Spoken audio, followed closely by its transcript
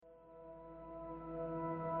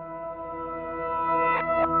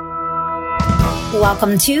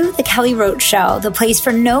Welcome to The Kelly Roach Show, the place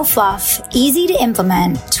for no fluff, easy to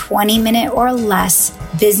implement, 20-minute or less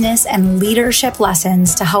business and leadership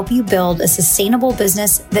lessons to help you build a sustainable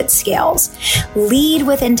business that scales, lead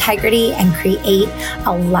with integrity, and create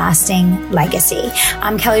a lasting legacy.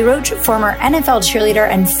 I'm Kelly Roach, former NFL cheerleader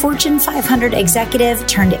and Fortune 500 executive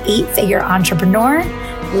turned 8-figure entrepreneur.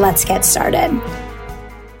 Let's get started.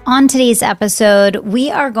 On today's episode,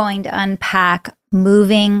 we are going to unpack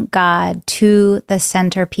moving God to the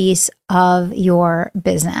centerpiece of your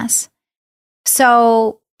business.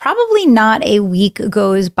 So probably not a week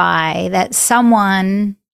goes by that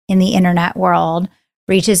someone in the internet world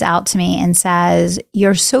reaches out to me and says,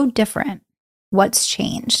 "You're so different. What's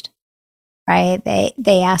changed?" Right?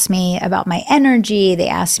 They ask me about my energy. They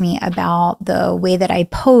ask me about the way that I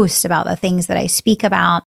post, about the things that I speak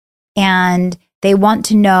about. And they want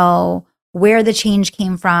to know where the change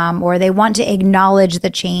came from, or they want to acknowledge the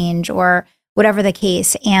change, or whatever the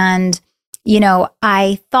case. And,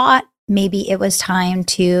 I thought maybe it was time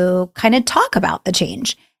to kind of talk about the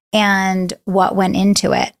change and what went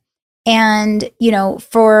into it. And,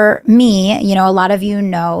 for me, a lot of you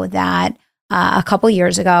know that a couple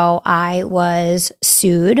years ago, I was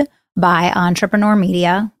sued by Entrepreneur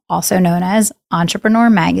Media, also known as Entrepreneur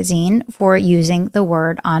Magazine, for using the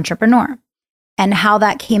word entrepreneur. And how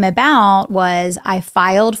that came about was I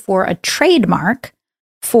filed for a trademark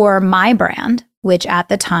for my brand, which at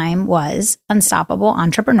the time was Unstoppable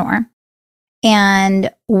Entrepreneur. And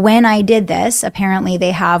when I did this, apparently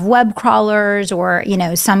they have web crawlers or,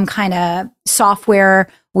 some kind of software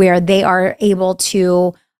where they are able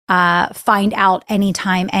to find out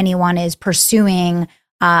anytime anyone is pursuing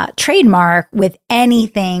trademark with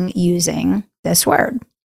anything using this word.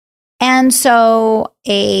 And so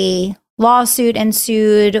a lawsuit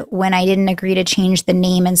ensued when I didn't agree to change the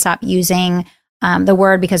name and stop using the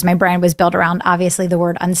word, because my brand was built around, obviously, the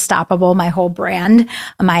word unstoppable, my whole brand,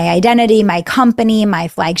 my identity, my company, my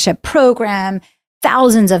flagship program,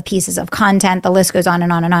 thousands of pieces of content. The list goes on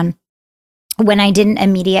and on and on. When I didn't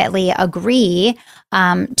immediately agree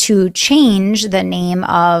to change the name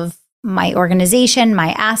of my organization,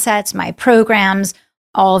 my assets, my programs,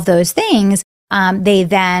 all of those things, they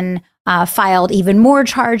then filed even more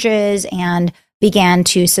charges and began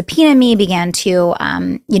to subpoena me, began to,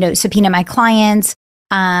 subpoena my clients.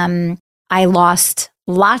 I lost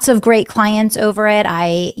lots of great clients over it.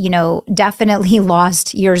 I, definitely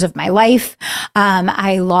lost years of my life.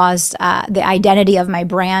 I lost the identity of my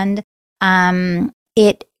brand.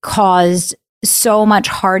 It caused so much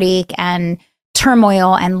heartache and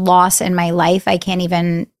turmoil and loss in my life. I can't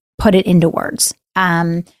even put it into words.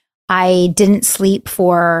 I didn't sleep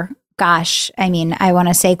for I want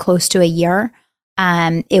to say close to a year.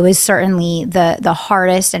 It was certainly the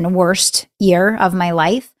hardest and worst year of my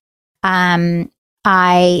life.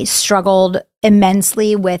 I struggled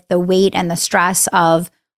immensely with the weight and the stress of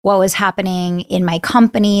what was happening in my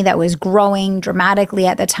company that was growing dramatically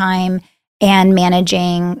at the time, and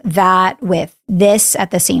managing that with this at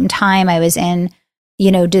the same time. I was in,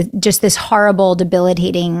 just this horrible,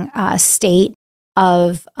 debilitating state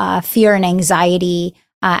of fear and anxiety.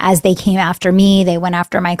 As they came after me, they went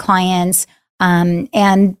after my clients.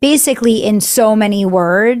 And basically, in so many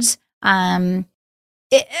words,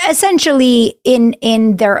 essentially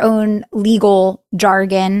in their own legal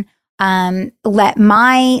jargon, let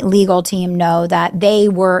my legal team know that they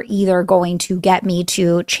were either going to get me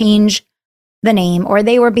to change the name, or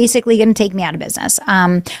they were basically going to take me out of business.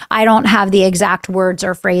 I don't have the exact words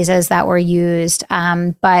or phrases that were used,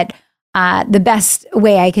 but the best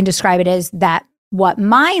way I can describe it is that what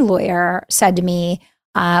my lawyer said to me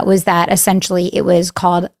was that essentially it was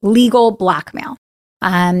called legal blackmail.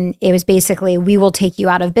 It was basically, we will take you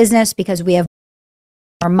out of business because we have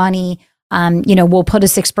more money. We'll put a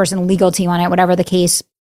 6-person legal team on it, whatever the case.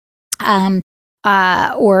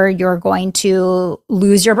 Or you're going to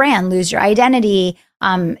lose your brand, lose your identity,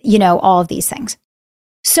 all of these things.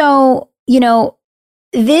 So,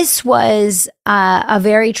 this was a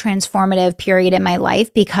very transformative period in my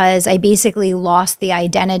life, because I basically lost the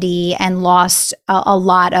identity and lost a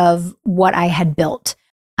lot of what I had built,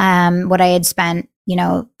 what I had spent,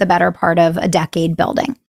 the better part of a decade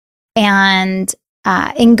building. And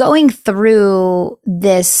in going through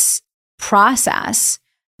this process,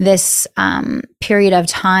 this period of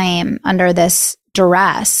time under this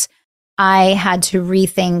duress, I had to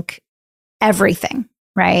rethink everything,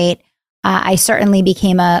 right? I certainly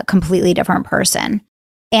became a completely different person.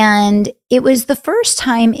 And it was the first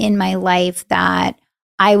time in my life that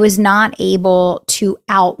I was not able to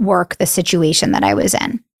outwork the situation that I was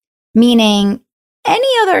in. Meaning, any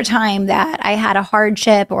other time that I had a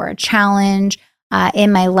hardship or a challenge,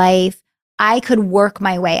 in my life, I could work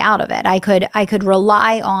my way out of it. I could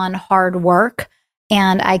rely on hard work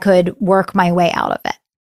and I could work my way out of it.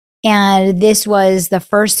 And this was the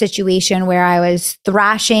first situation where I was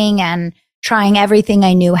thrashing and trying everything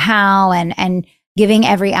I knew how and giving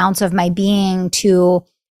every ounce of my being to,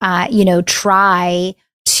 try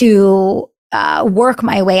to work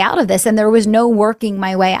my way out of this. And there was no working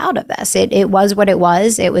my way out of this. It was what it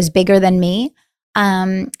was. It was bigger than me.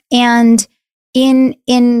 And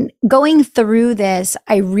in going through this,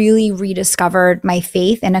 I really rediscovered my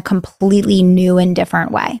faith in a completely new and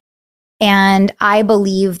different way. And I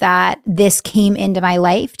believe that this came into my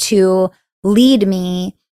life to lead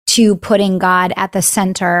me to putting God at the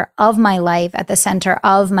center of my life, at the center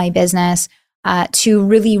of my business, to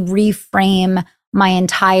really reframe my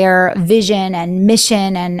entire vision and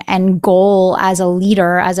mission and goal as a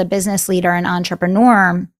leader, as a business leader and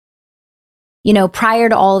entrepreneur. Prior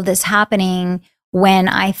to all of this happening, when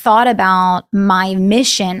I thought about my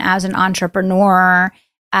mission as an entrepreneur,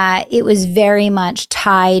 it was very much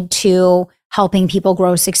tied to helping people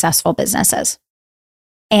grow successful businesses.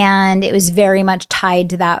 And it was very much tied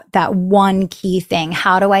to that one key thing.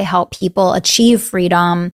 How do I help people achieve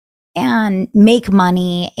freedom and make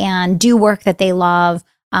money and do work that they love,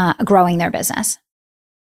 growing their business?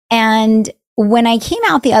 And when I came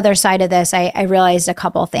out the other side of this, I realized a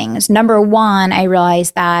couple things. Number one, I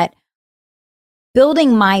realized that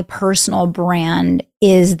building my personal brand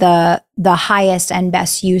is the highest and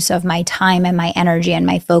best use of my time and my energy and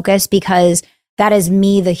my focus, because that is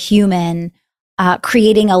me, the human,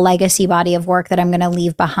 creating a legacy body of work that I'm going to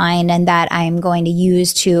leave behind and that I'm going to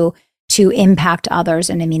use to impact others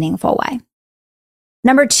in a meaningful way.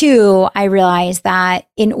 Number two, I realized that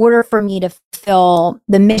in order for me to fulfill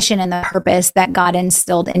the mission and the purpose that God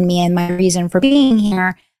instilled in me and my reason for being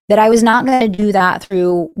here, that I was not going to do that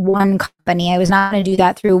through one company. I was not going to do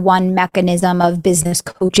that through one mechanism of business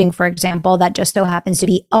coaching, for example, that just so happens to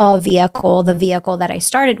be a vehicle, the vehicle that I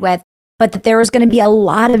started with, but that there was going to be a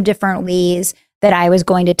lot of different ways that I was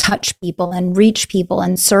going to touch people and reach people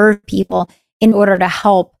and serve people in order to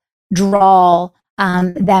help draw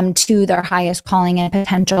them to their highest calling and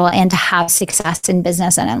potential and to have success in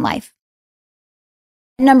business and in life.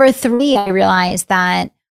 Number three, I realized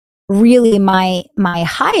that really my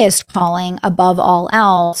highest calling above all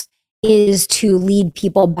else is to lead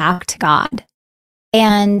people back to God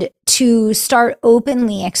and to start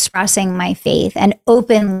openly expressing my faith and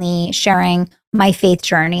openly sharing my faith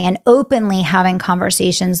journey and openly having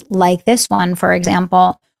conversations like this one, for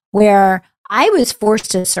example, where I was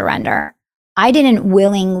forced to surrender. I didn't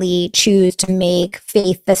willingly choose to make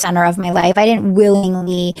faith the center of my life. I didn't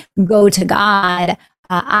willingly go to God.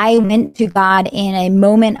 I went to God in a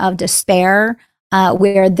moment of despair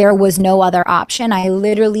where there was no other option. I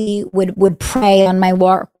literally would pray on my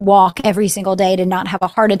walk every single day to not have a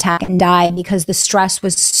heart attack and die, because the stress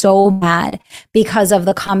was so bad because of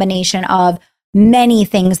the combination of many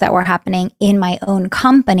things that were happening in my own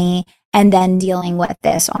company and then dealing with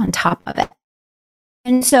this on top of it.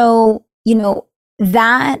 And so,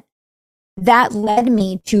 that led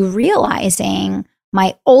me to realizing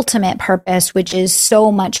my ultimate purpose, which is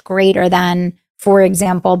so much greater than, for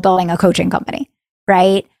example, building a coaching company,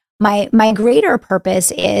 right? My greater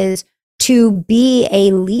purpose is to be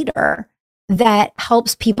a leader that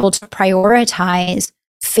helps people to prioritize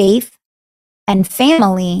faith and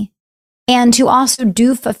family, and to also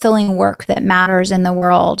do fulfilling work that matters in the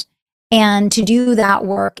world, and to do that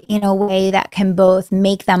work in a way that can both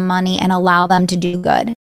make them money and allow them to do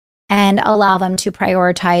good and allow them to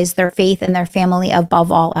prioritize their faith and their family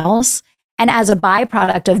above all else. And as a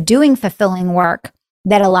byproduct of doing fulfilling work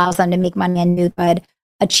that allows them to make money and do good,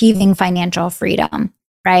 achieving financial freedom,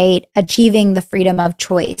 right? Achieving the freedom of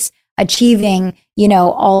choice, achieving,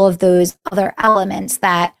 all of those other elements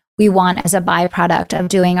that we want as a byproduct of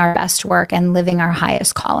doing our best work and living our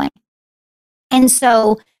highest calling. And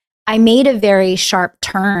so I made a very sharp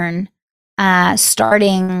turn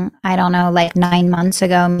starting, 9 months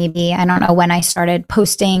ago, maybe. I don't know when I started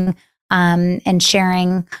posting and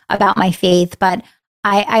sharing about my faith, but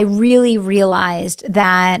I really realized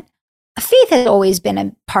that faith has always been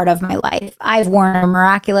a part of my life. I've worn a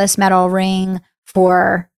miraculous metal ring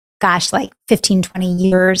for, 15, 20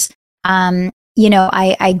 years.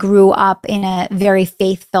 I grew up in a very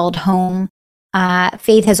faith-filled home.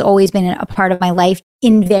 Faith has always been a part of my life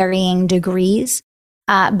in varying degrees,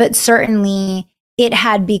 but certainly it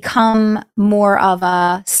had become more of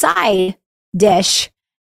a side dish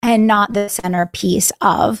and not the centerpiece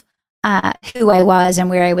of who I was and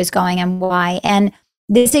where I was going and why. And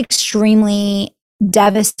this extremely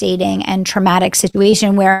devastating and traumatic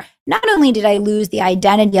situation where not only did I lose the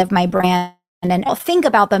identity of my brand, and I'll think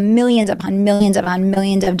about the millions upon millions upon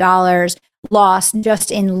millions of dollars lost just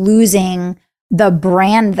in losing the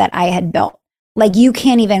brand that I had built. Like, you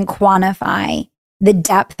can't even quantify the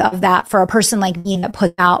depth of that for a person like me that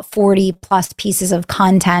puts out 40 plus pieces of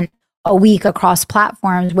content a week across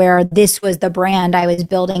platforms, where this was the brand I was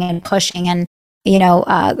building and pushing and,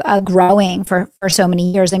 growing for so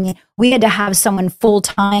many years. I mean, we had to have someone full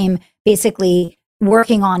time basically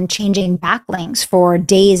working on changing backlinks for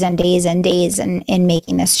days and days and days in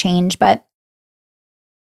making this change. But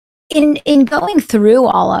in going through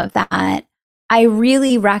all of that, I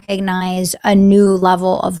really recognized a new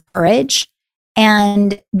level of courage.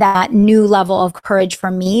 And that new level of courage for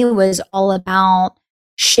me was all about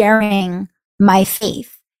sharing my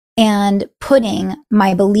faith and putting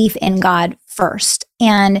my belief in God first,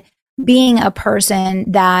 and being a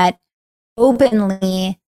person that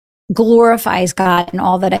openly glorifies God in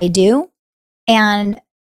all that I do and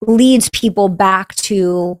leads people back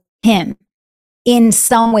to Him in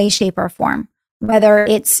some way, shape, or form. Whether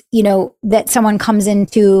it's, that someone comes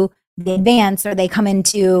into the advance, or they come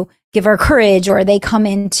into Give Her Courage, or they come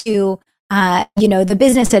into, the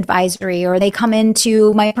business advisory, or they come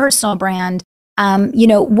into my personal brand,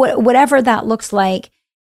 whatever that looks like.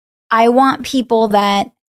 I want people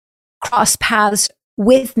that cross paths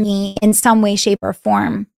with me in some way, shape, or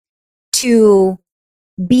form to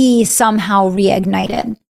be somehow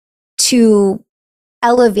reignited, to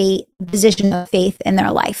elevate the position of faith in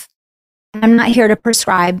their life. I'm not here to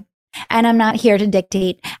prescribe, and I'm not here to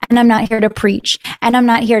dictate, and I'm not here to preach, and I'm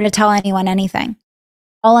not here to tell anyone anything.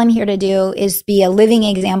 All I'm here to do is be a living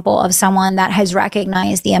example of someone that has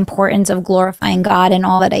recognized the importance of glorifying God in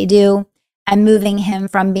all that I do, and moving Him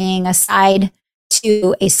from being a side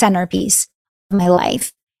to a centerpiece of my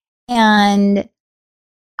life. And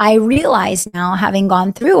I realize now, having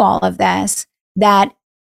gone through all of this, that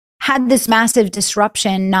had this massive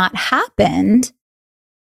disruption not happened,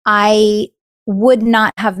 I would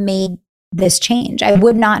not have made this change. I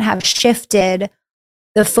would not have shifted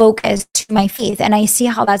the focus to my faith. And I see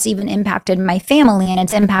how that's even impacted my family, and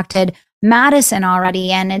it's impacted Madison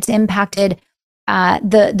already, and it's impacted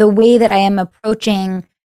the way that I am approaching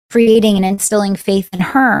creating and instilling faith in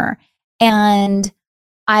her. And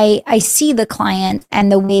I see the client and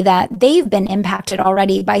the way that they've been impacted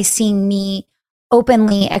already by seeing me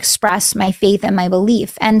openly express my faith and my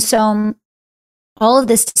belief. And so all of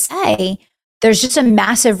this to say, there's just a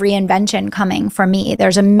massive reinvention coming for me.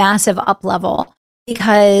 There's a massive up level,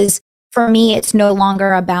 because for me, it's no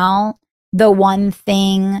longer about the one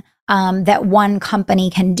thing that one company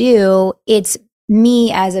can do. It's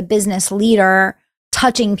me as a business leader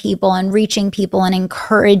touching people and reaching people and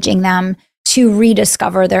encouraging them to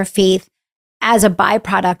rediscover their faith as a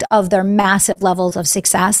byproduct of their massive levels of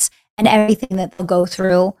success and everything that they'll go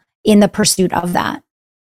through in the pursuit of that.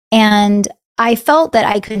 And I felt that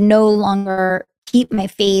I could no longer keep my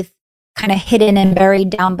faith kind of hidden and buried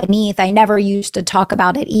down beneath. I never used to talk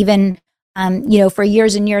about it. Even, for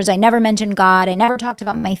years and years, I never mentioned God. I never talked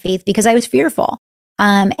about my faith because I was fearful.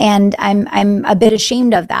 And I'm a bit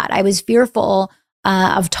ashamed of that. I was fearful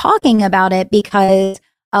of talking about it because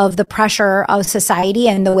of the pressure of society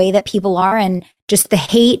and the way that people are, and just the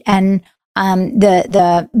hate and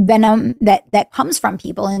the venom that comes from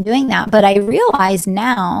people in doing that. But I realize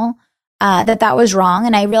now that was wrong.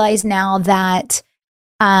 And I realize now that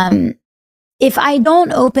if I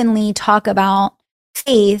don't openly talk about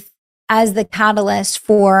faith as the catalyst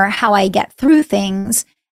for how I get through things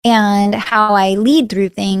and how I lead through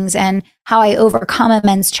things and how I overcome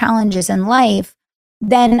immense challenges in life,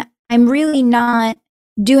 then I'm really not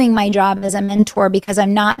doing my job as a mentor, because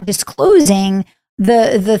I'm not disclosing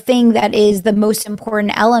the thing that is the most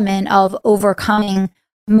important element of overcoming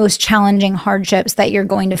the most challenging hardships that you're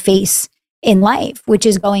going to face in life, which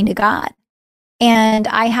is going to God. And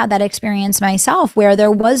I had that experience myself, where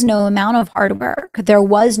there was no amount of hard work. There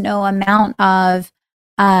was no amount of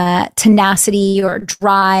tenacity or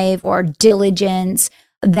drive or diligence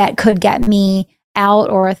that could get me out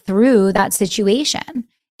or through that situation.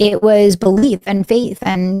 It was belief and faith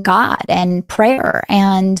and God and prayer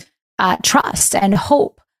and trust and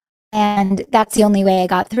hope. And that's the only way I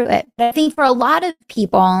got through it. But I think for a lot of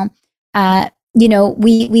people,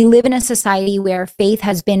 we live in a society where faith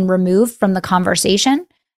has been removed from the conversation,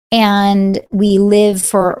 and we live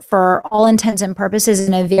for all intents and purposes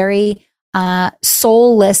in a very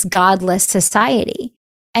soulless, godless society.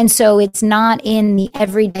 And so it's not in the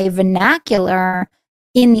everyday vernacular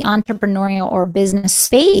in the entrepreneurial or business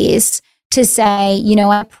space to say,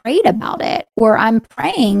 I prayed about it, or I'm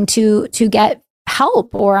praying to get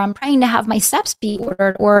help, or I'm praying to have my steps be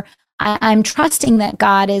ordered, or I'm trusting that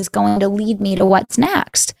God is going to lead me to what's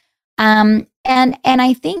next. And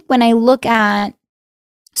I think when I look at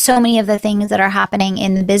so many of the things that are happening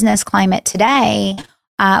in the business climate today,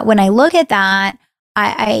 when I look at that,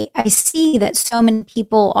 I see that so many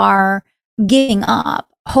people are giving up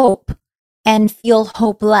hope and feel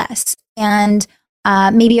hopeless, and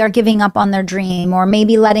maybe are giving up on their dream, or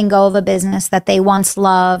maybe letting go of a business that they once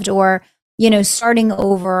loved, or, starting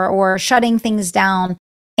over or shutting things down.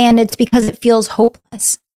 And it's because it feels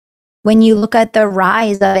hopeless. When you look at the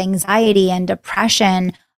rise of anxiety and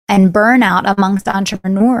depression and burnout amongst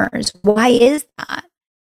entrepreneurs, why is that?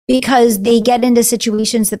 Because they get into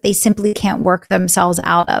situations that they simply can't work themselves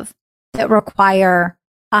out of, that require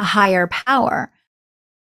a higher power.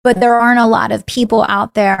 But there aren't a lot of people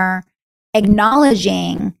out there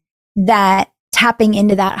acknowledging that tapping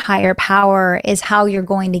into that higher power is how you're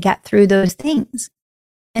going to get through those things.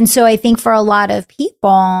 And so I think for a lot of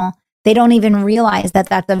people, they don't even realize that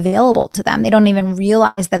that's available to them. They don't even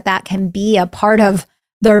realize that that can be a part of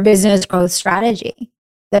their business growth strategy.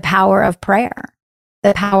 The power of prayer,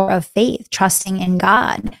 the power of faith, trusting in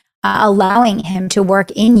God, allowing Him to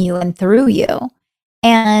work in you and through you.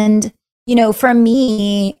 And, for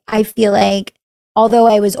me, I feel like although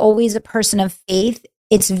I was always a person of faith,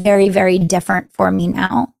 it's very, very different for me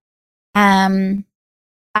now.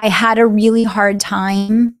 I had a really hard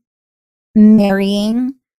time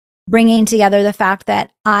bringing together the fact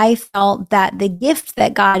that I felt that the gift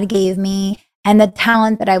that God gave me and the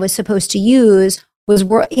talent that I was supposed to use was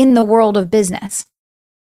in the world of business.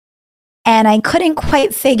 And I couldn't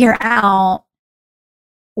quite figure out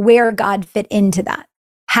where God fit into that.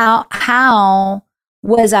 How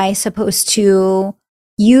was I supposed to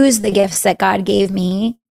use the gifts that God gave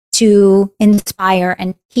me to inspire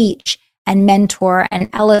and teach and mentor and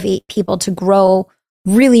elevate people to grow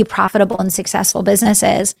really profitable and successful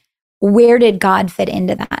businesses? Where did God fit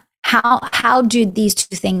into that? How do these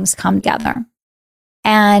two things come together?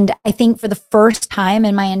 And I think for the first time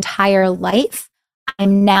in my entire life,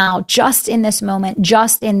 I'm now, just in this moment,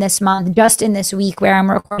 just in this month, just in this week where I'm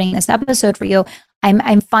recording this episode for you,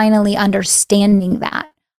 I'm finally understanding that.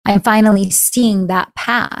 I'm finally seeing that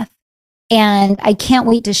path. And I can't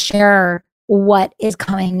wait to share what is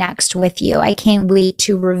coming next with you. I can't wait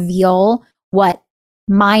to reveal what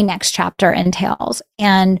my next chapter entails.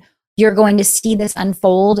 And you're going to see this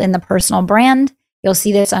unfold in the personal brand. You'll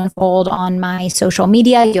see this unfold on my social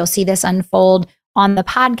media. You'll see this unfold on the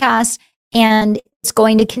podcast. And it's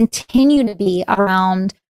going to continue to be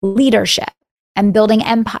around leadership and building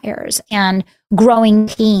empires and growing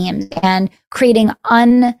teams and creating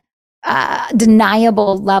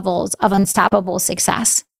undeniable levels of unstoppable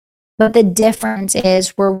success. But the difference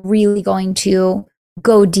is we're really going to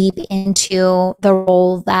go deep into the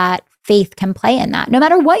role that faith can play in that. No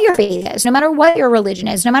matter what your faith is, no matter what your religion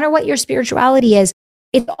is, no matter what your spirituality is,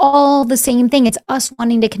 it's all the same thing. It's us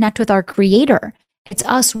wanting to connect with our Creator. It's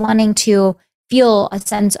us wanting to feel a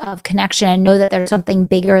sense of connection and know that there's something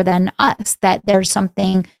bigger than us, that there's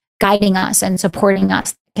something guiding us and supporting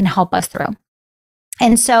us that can help us through.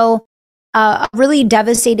 And so a really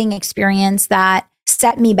devastating experience that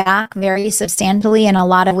set me back very substantially in a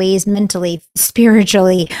lot of ways, mentally,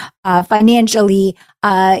 spiritually, financially,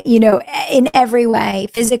 in every way,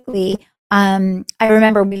 physically. I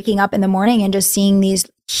remember waking up in the morning and just seeing these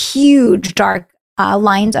huge dark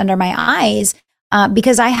lines under my eyes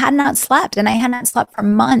because I had not slept, and I had not slept for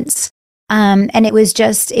months. And it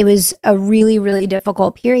was a really, really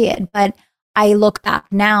difficult period. But I look back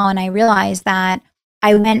now and I realize that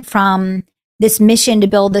I went from this mission to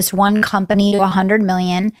build this one company to 100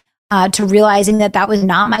 million, to realizing that that was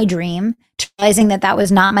not my dream, to realizing that that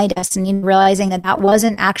was not my destiny, realizing that that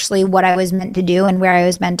wasn't actually what I was meant to do and where I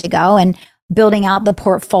was meant to go, and building out the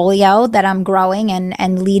portfolio that I'm growing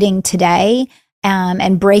and leading today,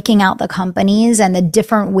 and breaking out the companies and the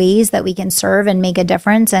different ways that we can serve and make a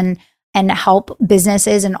difference and help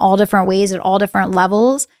businesses in all different ways at all different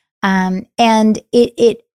levels. And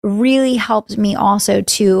it really helped me also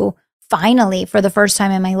to finally, for the first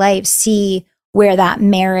time in my life, see where that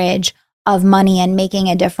marriage of money and making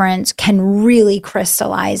a difference can really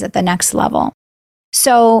crystallize at the next level.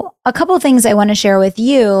 So a couple of things I want to share with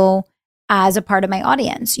you as a part of my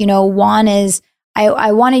audience. One is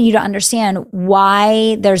I wanted you to understand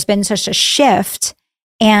why there's been such a shift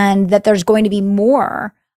and that there's going to be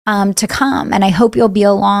more to come. And I hope you'll be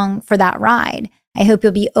along for that ride. I hope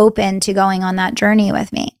you'll be open to going on that journey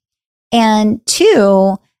with me. And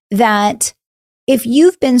two, that if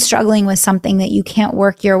you've been struggling with something that you can't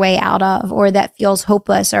work your way out of, or that feels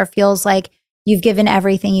hopeless, or feels like you've given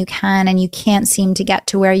everything you can and you can't seem to get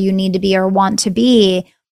to where you need to be or want to be,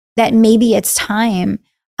 that maybe it's time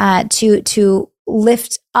to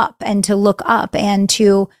lift up and to look up and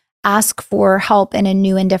to ask for help in a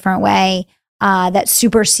new and different way that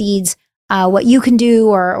supersedes what you can do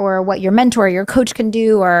or what your mentor, your coach can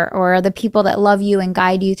do, or the people that love you and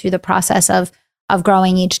guide you through the process of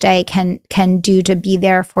growing each day can do to be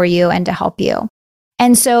there for you and to help you.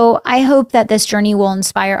 And so I hope that this journey will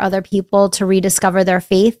inspire other people to rediscover their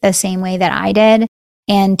faith the same way that I did,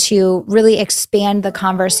 and to really expand the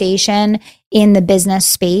conversation in the business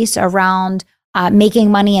space around making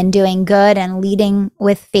money and doing good and leading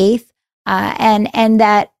with faith, and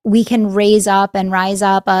that we can rise up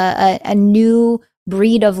a new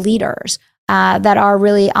breed of leaders that are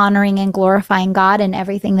really honoring and glorifying God in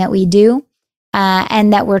everything that we do,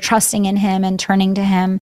 and that we're trusting in Him and turning to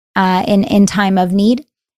Him in time of need,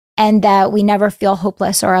 and that we never feel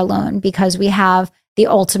hopeless or alone because we have the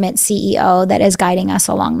ultimate CEO that is guiding us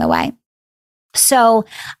along the way. So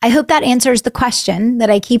I hope that answers the question that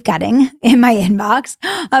I keep getting in my inbox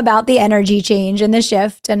about the energy change and the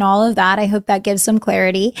shift and all of that. I hope that gives some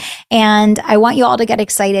clarity. And I want you all to get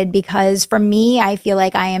excited because for me, I feel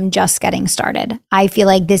like I am just getting started. I feel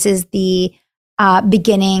like this is the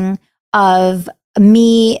beginning of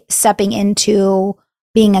me stepping into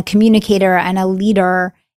being a communicator and a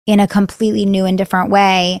leader in a completely new and different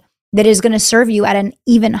way that is going to serve you at an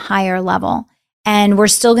even higher level. And we're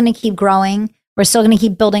still going to keep growing. We're still going to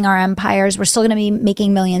keep building our empires. We're still going to be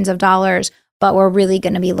making millions of dollars, but we're really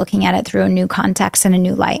going to be looking at it through a new context and a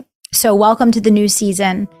new light. So welcome to the new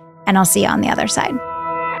season, and I'll see you on the other side.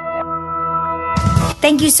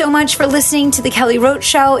 Thank you so much for listening to The Kelly Roach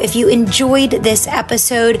Show. If you enjoyed this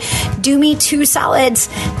episode, do me two solids.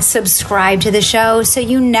 Subscribe to the show so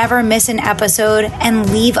you never miss an episode,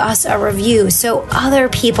 and leave us a review so other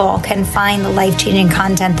people can find the life-changing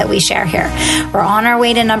content that we share here. We're on our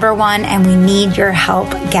way to number one, and we need your help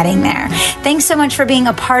getting there. Thanks so much for being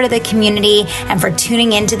a part of the community and for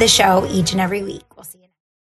tuning into the show each and every week. We'll see